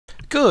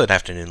Good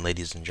afternoon,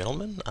 ladies and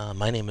gentlemen.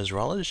 My name is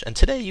Rollage, and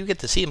today you get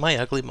to see my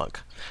ugly mug.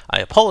 I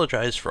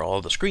apologize for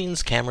all the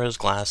screens, cameras,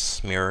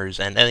 glass, mirrors,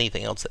 and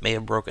anything else that may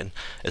have broken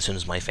as soon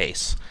as my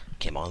face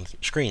came on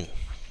screen.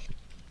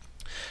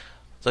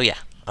 So yeah,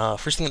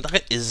 first thing on the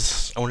docket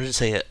is I wanted to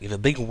say give a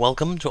big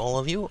welcome to all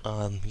of you.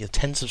 You have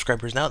 10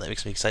 subscribers now. That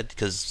makes me excited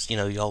because, you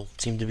know, y'all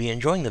seem to be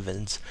enjoying the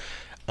vids.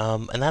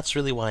 And that's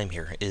really why I'm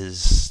here,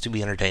 is to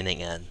be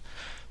entertaining and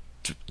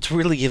to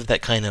really give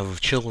that kind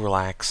of chill,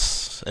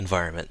 relax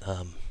environment.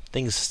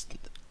 Things,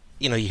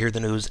 you know, you hear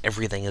the news,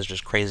 everything is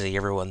just crazy,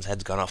 everyone's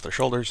head's gone off their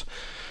shoulders,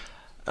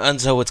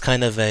 and so it's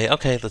kind of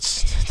okay,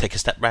 let's take a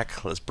step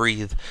back, let's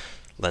breathe,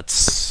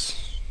 let's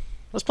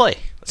play,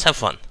 let's have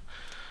fun.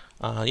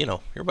 You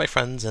know, you're my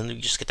friends, and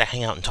you just get to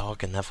hang out and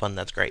talk and have fun,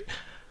 that's great.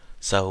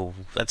 So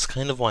that's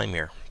kind of why I'm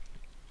here.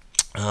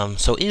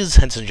 So Iz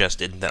had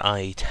suggested that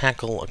I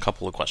tackle a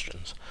couple of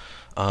questions.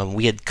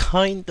 We had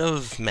kind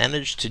of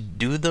managed to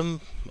do them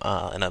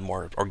in a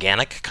more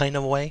organic kind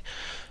of way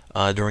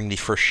during the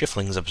first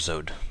Shiftlings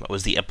episode. That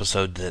was the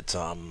episode that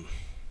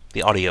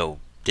the audio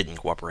didn't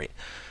cooperate.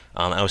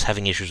 I was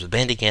having issues with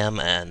Bandicam,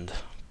 and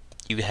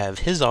you have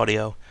his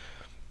audio,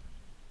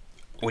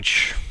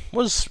 which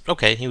was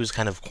okay. He was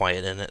kind of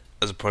quiet in it,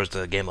 as opposed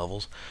to game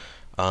levels.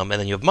 And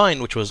then you have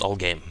mine, which was all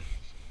game.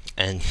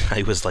 And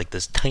I was like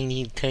this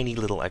tiny, tiny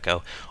little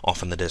echo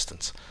off in the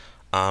distance.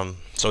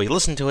 So we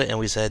listened to it, and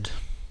we said,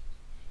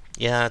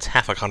 yeah, it's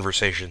half a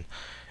conversation.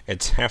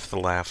 It's half the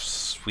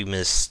laughs. We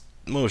missed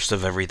most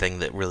of everything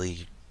that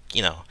really,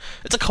 you know,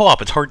 it's a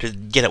co-op. It's hard to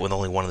get it with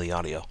only one of the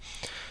audio.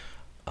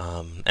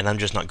 And I'm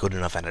just not good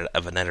enough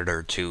of an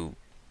editor to,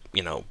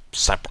 you know,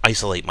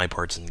 isolate my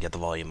parts and get the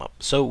volume up.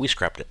 So we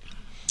scrapped it.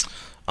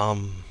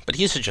 But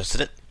he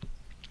suggested it.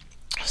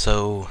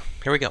 So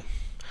here we go.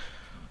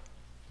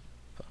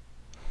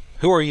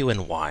 Who are you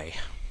and why?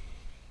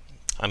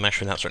 I'm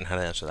actually not certain how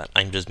to answer that.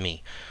 I'm just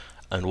me.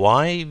 And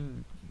why?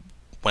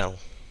 Well,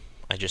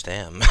 I just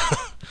am.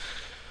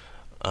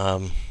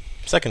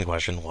 Second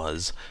question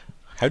was,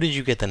 how did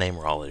you get the name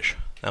Rollage?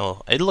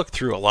 Now, I looked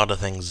through a lot of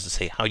things to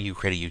say how you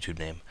create a YouTube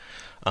name.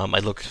 I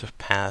looked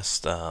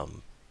past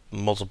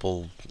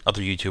multiple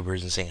other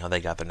YouTubers and seeing how they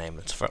got their name.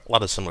 It's a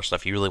lot of similar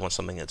stuff. You really want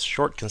something that's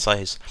short,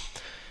 concise,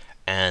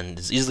 and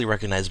is easily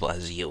recognizable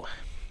as you.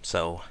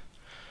 So,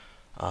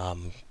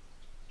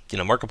 you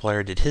know,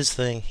 Markiplier did his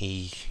thing.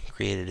 He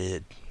created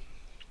it.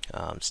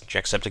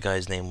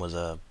 Jacksepticeye's name was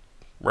a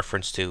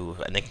reference to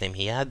a nickname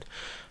he had,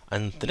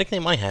 and the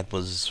nickname I had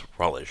was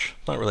Rollage.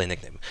 Not really a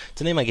nickname. It's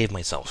a name I gave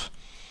myself.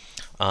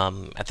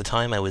 At the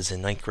time, I was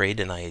in 9th grade,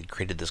 and I had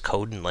created this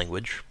code in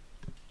language.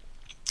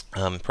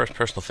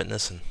 Personal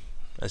fitness, and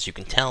as you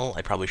can tell,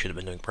 I probably should have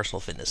been doing personal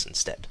fitness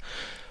instead.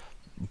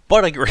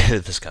 But I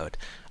created this code.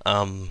 You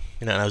know,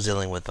 and I was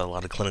dealing with a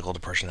lot of clinical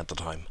depression at the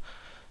time.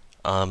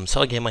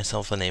 So I gave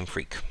myself the name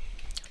Freak.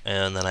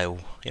 And then I, you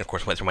know, of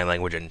course, went through my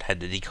language and had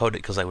to decode it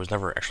because I was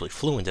never actually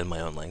fluent in my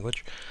own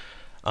language.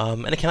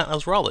 And it came out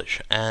as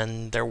Rollage,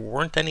 and there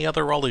weren't any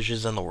other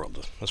Rollages in the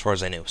world, as far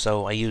as I knew.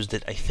 So I used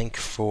it, I think,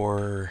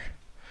 for,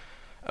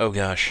 oh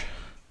gosh,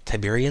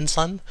 Tiberian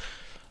Sun?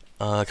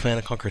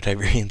 Command & Conquer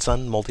Tiberian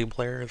Sun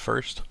multiplayer at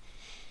first.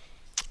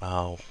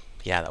 Oh,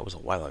 yeah, that was a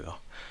while ago.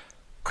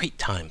 Great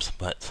times,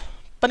 but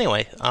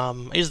anyway, I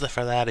used it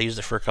for that, I used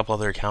it for a couple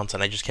other accounts,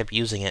 and I just kept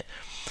using it.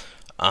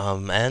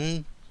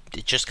 And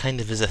it just kind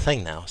of is a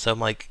thing now. So I'm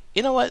like,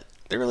 you know what?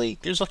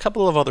 There's a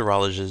couple of other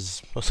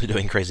Rollages, mostly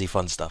doing crazy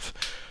fun stuff.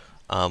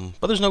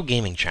 But there's no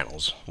gaming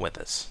channels with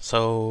this.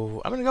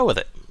 So I'm going to go with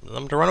it. I'm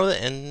going to run with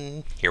it,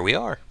 and here we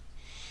are.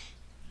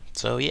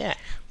 So yeah.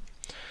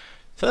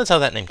 So that's how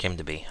that name came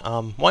to be.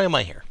 Why am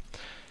I here?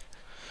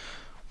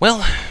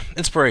 Well,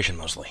 inspiration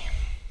mostly.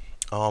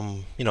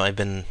 You know, I've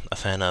been a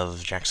fan of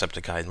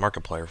Jacksepticeye and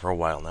Markiplier for a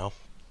while now.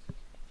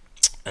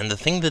 And the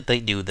thing that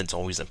they do that's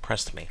always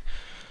impressed me,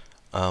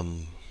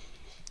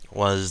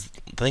 was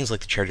things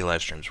like the charity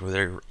live streams, where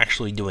they're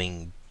actually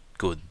doing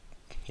good.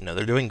 You know,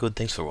 they're doing good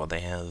things for the world. They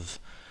have,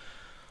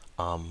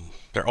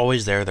 they're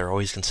always there, they're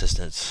always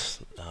consistent.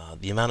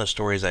 The amount of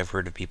stories I've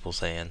heard of people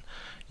saying,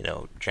 you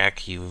know,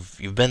 Jack,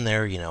 you've been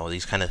there, you know,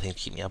 these kind of things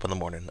keep me up in the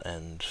morning,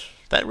 and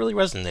that really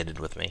resonated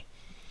with me.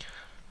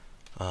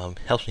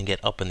 Helps me get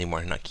up in the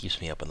morning, not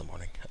keeps me up in the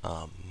morning.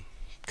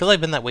 Because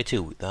I've been that way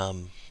too,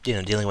 you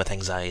know, dealing with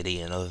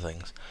anxiety and other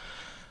things.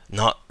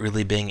 Not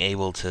really being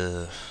able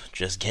to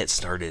just get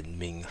started and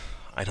being,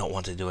 I don't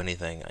want to do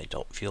anything, I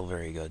don't feel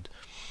very good.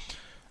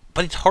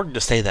 But it's hard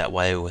to stay that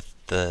way with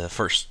the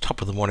first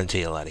top of the morning to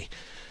you, laddie,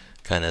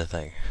 kind of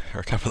thing.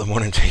 Or top of the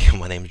morning to you,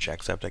 my name is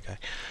Jacksepticeye.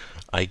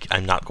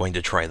 I'm not going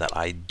to try that.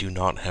 I do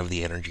not have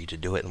the energy to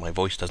do it, and my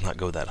voice does not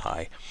go that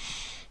high.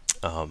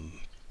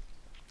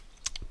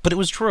 But it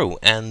was true,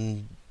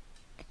 and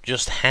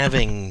just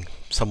having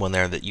someone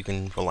there that you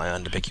can rely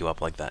on to pick you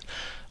up like that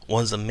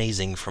was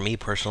amazing for me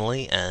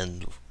personally,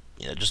 and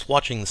you know, just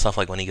watching stuff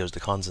like when he goes to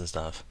cons and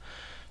stuff,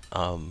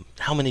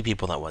 how many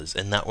people that was,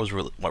 and that was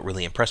what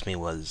really impressed me,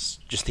 was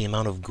just the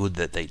amount of good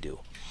that they do.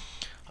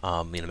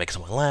 You know, make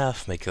someone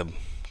laugh, make them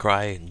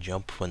cry and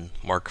jump when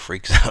Mark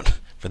freaks out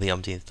for the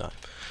umpteenth time.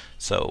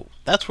 So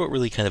that's what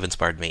really kind of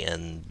inspired me,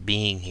 and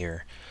being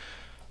here,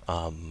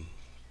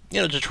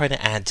 to try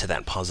to add to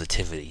that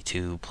positivity,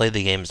 to play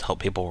the games to help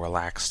people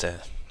relax,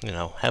 to,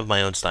 have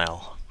my own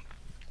style,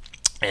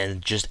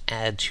 and just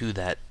add to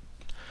that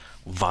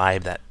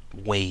vibe, that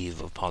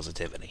wave of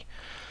positivity.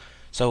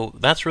 So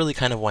that's really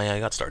kind of why I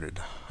got started.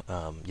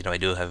 I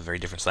do have a very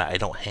different style. I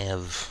don't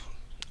have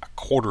a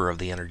quarter of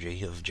the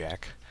energy of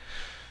Jack.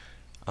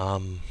 So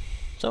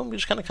I'm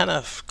just going to kind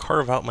of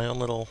carve out my own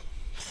little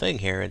thing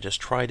here and just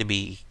try to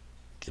be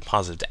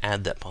positive, to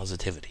add that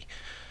positivity.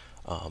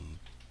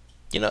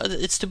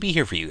 It's to be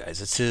here for you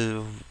guys. It's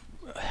to,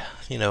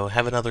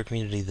 have another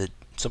community that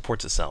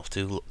supports itself,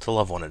 to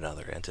love one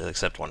another and to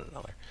accept one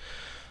another.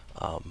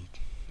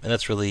 And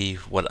that's really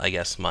what I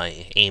guess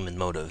my aim and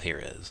motive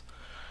here is.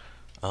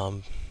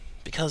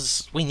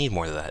 Because we need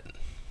more of that,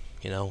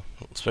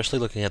 especially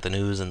looking at the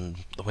news and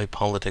the way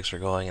politics are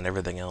going and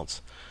everything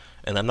else.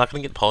 And I'm not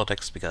going to get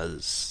politics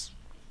because,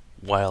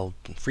 while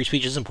free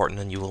speech is important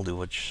and you will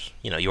do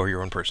you're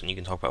your own person, you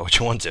can talk about what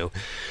you want to,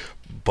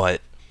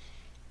 but,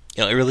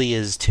 it really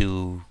is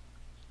to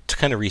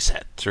kind of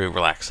reset, to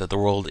relax, that the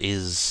world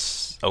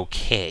is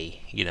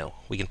okay,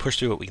 we can push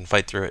through it, we can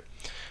fight through it,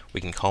 we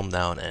can calm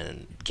down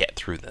and get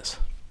through this,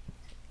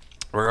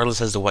 regardless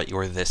as to what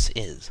your this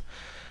is.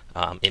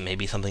 It may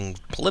be something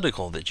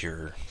political that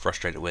you're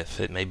frustrated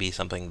with, it may be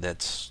something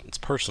it's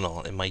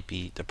personal, it might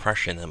be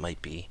depression, it might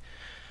be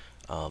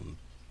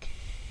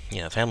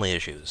family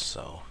issues.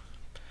 So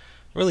it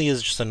really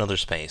is just another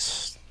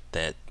space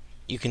that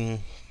you can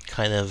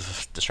kind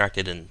of distract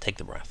it and take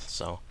the breath.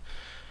 So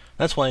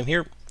that's why I'm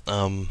here.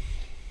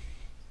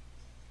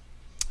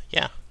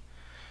 Yeah,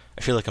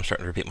 I feel like I'm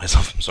starting to repeat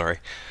myself. I'm sorry,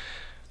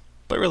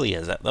 but it really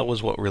is that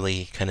was what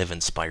really kind of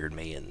inspired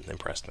me and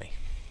impressed me.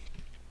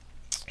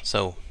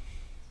 So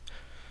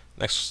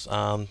next,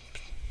 I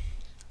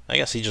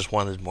guess he just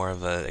wanted more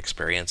of an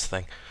experience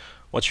thing.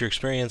 What's your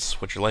experience?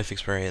 What's your life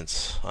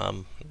experience?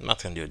 I'm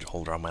not going to do a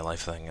whole draw my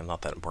life thing. I'm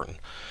not that important.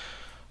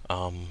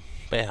 But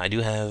yeah, I do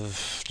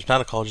have just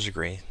about a college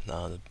degree.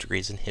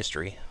 Degrees in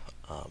history.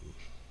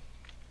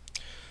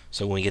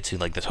 So when we get to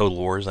like the Total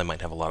Wars, I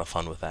might have a lot of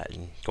fun with that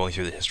and going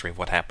through the history of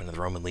what happened to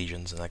the Roman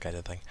legions and that kind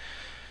of thing.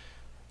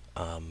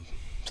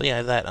 So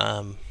yeah, that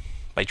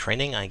by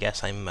training, I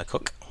guess I'm a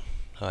cook.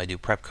 So I do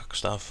prep cook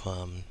stuff,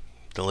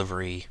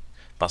 delivery,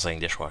 busing,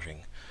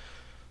 dishwashing,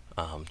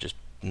 just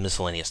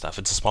miscellaneous stuff.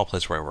 It's a small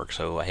place where I work,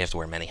 so I have to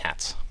wear many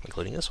hats,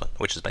 including this one,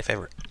 which is my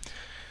favorite.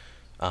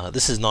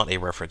 This is not a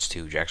reference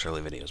to Jack's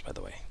early videos, by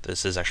the way.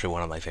 This is actually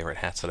one of my favorite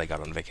hats that I got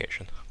on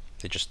vacation.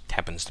 It just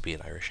happens to be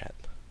an Irish hat.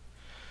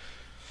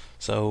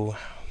 So,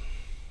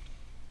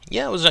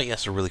 yeah, it was, I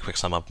guess, a really quick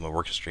sum up of my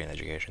work history and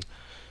education.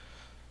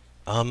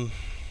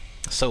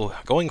 So,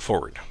 going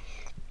forward,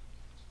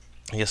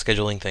 I guess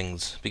scheduling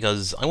things,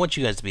 because I want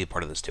you guys to be a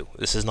part of this too.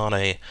 This is not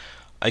I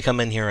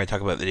come in here, I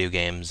talk about video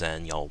games,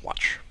 and y'all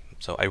watch.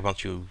 So I want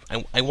to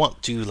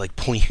like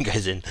pull you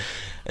guys in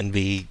and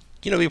be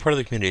be part of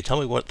the community. Tell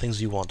me what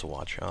things you want to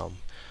watch.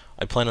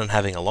 I plan on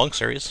having a long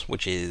series,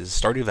 which is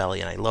Stardew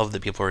Valley, and I love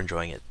that people are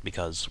enjoying it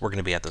because we're going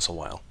to be at this a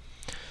while.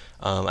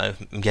 I'm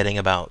getting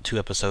about 2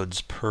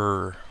 episodes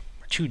per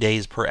 2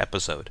 days per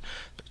episode.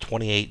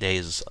 28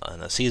 days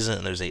in a season,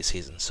 and there's 8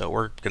 seasons. So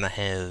we're going to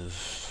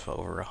have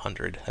over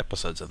 100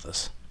 episodes of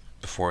this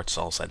before it's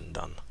all said and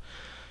done.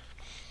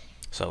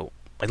 So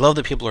I love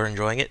that people are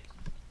enjoying it.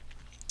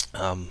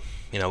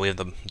 We have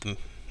the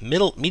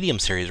medium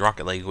series,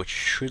 Rocket League, which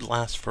should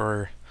last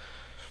for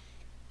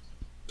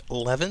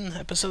 11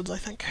 episodes, I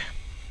think.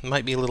 It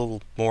might be a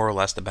little more or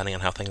less depending on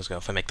how things go,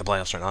 if I make the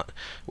playoffs or not,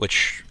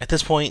 which at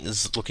this point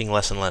is looking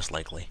less and less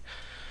likely.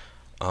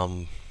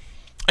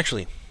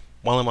 Actually,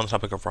 while I'm on the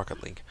topic of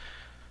Rocket League,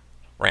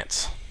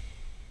 rants.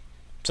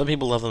 Some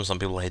people love them, some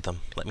people hate them.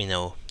 Let me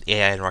know. The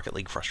AI in Rocket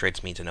League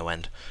frustrates me to no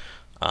end.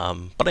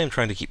 But I am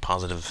trying to keep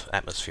positive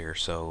atmosphere,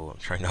 so I'm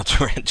trying not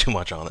to rant too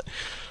much on it.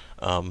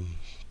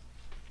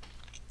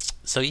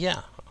 So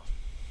yeah,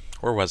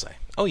 where was I?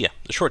 Oh yeah,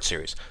 the short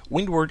series.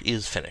 Windward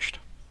is finished,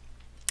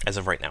 as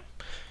of right now.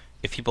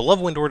 If people love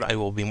Windward, I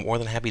will be more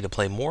than happy to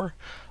play more,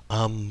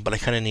 but I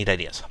kind of need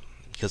ideas,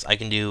 because I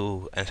can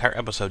do an entire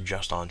episode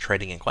just on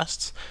trading and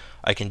quests.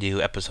 I can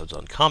do episodes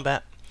on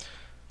combat.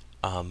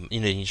 You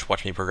just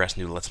watch me progress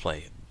and do Let's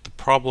Play. The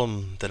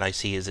problem that I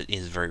see is it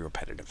is very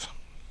repetitive,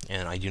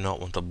 and I do not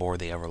want to bore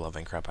the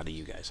ever-loving crap out of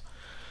you guys.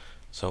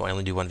 So I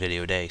only do 1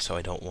 video a day, so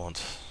I don't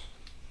want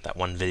that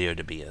one video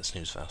to be a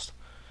snooze fest.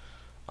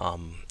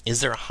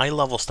 Is there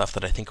high-level stuff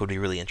that I think would be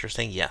really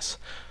interesting? Yes.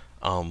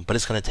 But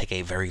it's going to take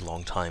a very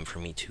long time for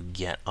me to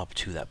get up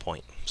to that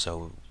point.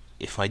 So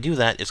if I do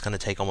that, it's going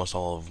to take almost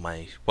all of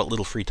what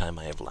little free time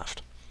I have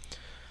left.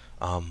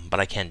 But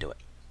I can do it,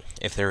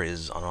 if there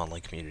is an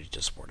online community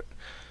to support it.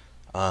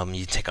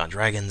 You take on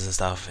dragons and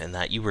stuff, and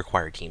that you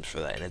require teams for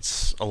that, and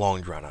it's a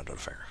long, drawn-out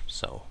affair.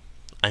 So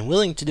I'm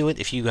willing to do it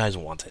if you guys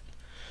want it.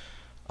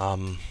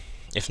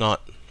 If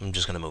not, I'm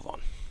just going to move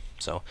on.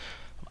 So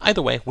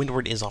either way,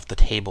 Windward is off the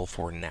table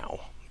for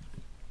now.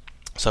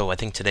 So I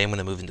think today I'm going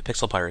to move into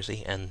pixel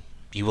piracy, and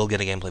you will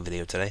get a gameplay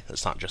video today.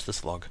 It's not just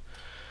this vlog.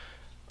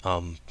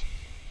 Let me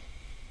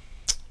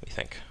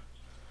think.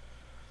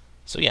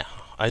 So yeah,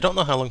 I don't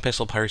know how long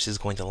Pixel Piracy is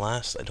going to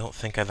last. I don't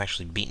think I've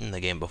actually beaten the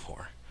game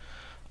before.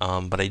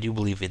 But I do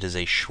believe it is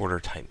a shorter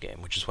type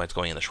game, which is why it's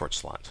going in the short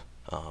slot.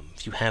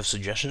 If you have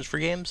suggestions for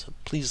games,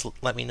 please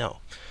let me know.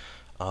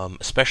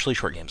 Especially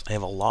short games. I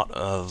have a lot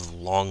of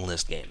long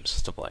list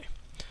games to play.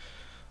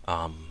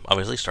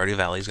 Obviously, Stardew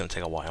Valley is going to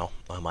take a while.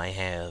 I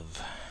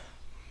have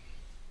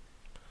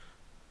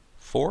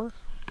 4?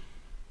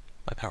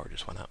 My power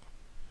just went out.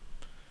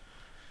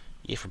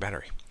 Yay for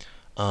battery.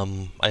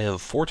 I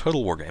have 4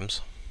 total war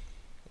games,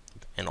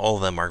 and all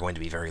of them are going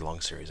to be very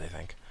long series, I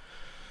think.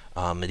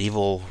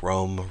 Medieval,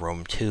 Rome,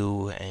 Rome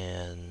 2,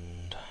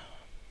 and...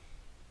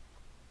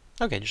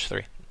 okay, just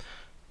 3.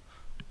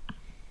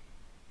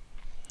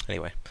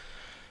 Anyway.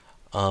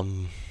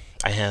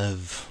 I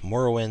have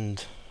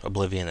Morrowind,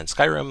 Oblivion, and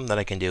Skyrim that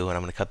I can do, and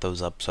I'm going to cut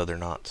those up so they're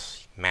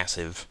not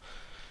massive.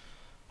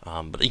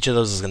 But each of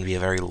those is going to be a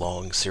very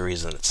long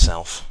series in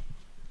itself.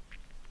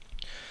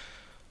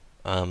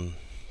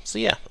 So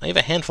yeah, I have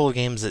a handful of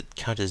games that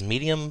count as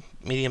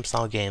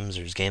medium-style games.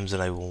 There's games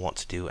that I will want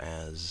to do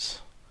as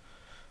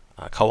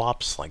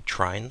co-ops, like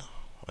Trine.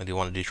 I do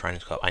want to do Trine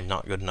as co-op. I'm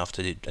not good enough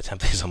to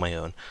attempt these on my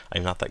own.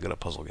 I'm not that good at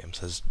puzzle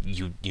games, as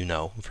you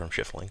know from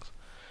Shiftlings.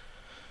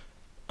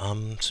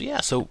 So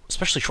yeah, so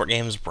especially short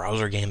games,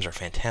 browser games are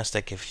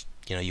fantastic. If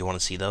you want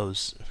to see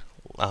those,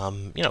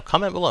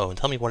 comment below and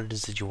tell me what it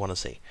is that you want to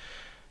see.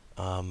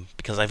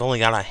 Because I've only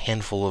got a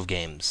handful of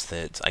games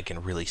that I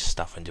can really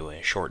stuff into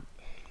a short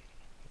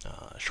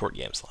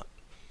game slot.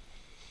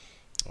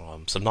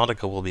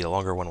 Subnautica will be a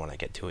longer one when I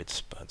get to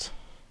it, but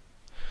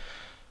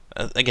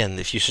again,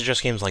 if you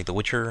suggest games like The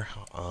Witcher,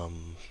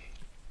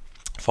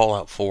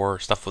 Fallout 4,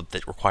 stuff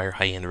that require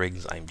high-end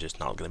rigs, I'm just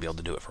not going to be able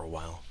to do it for a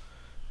while.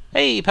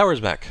 Hey, power's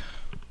back.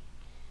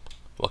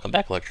 Welcome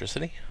back,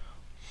 electricity.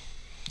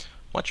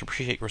 Much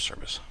appreciate your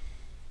service.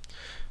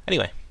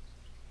 Anyway,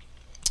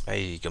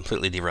 I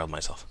completely derailed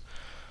myself.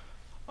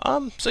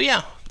 So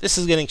yeah, this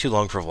is getting too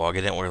long for a vlog.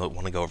 I didn't really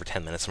want to go over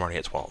 10 minutes. I'm already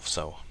at 12,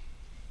 so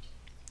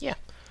yeah.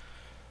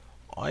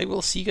 I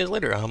will see you guys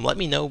later. Let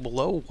me know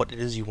below what it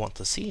is you want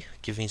to see.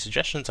 Give me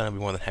suggestions, and I'll be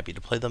more than happy to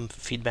play them.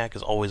 Feedback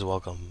is always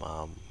welcome.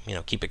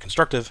 Keep it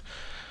constructive.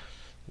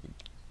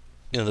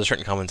 There's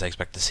certain comments I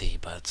expect to see,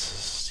 but,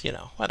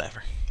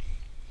 whatever.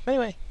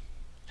 Anyway,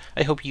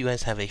 I hope you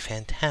guys have a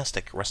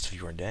fantastic rest of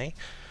your day,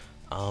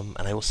 and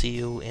I will see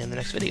you in the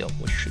next video,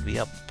 which should be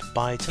up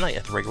by tonight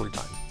at the regular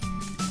time.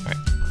 Alright,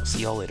 I'll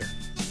see y'all later.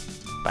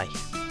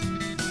 Bye.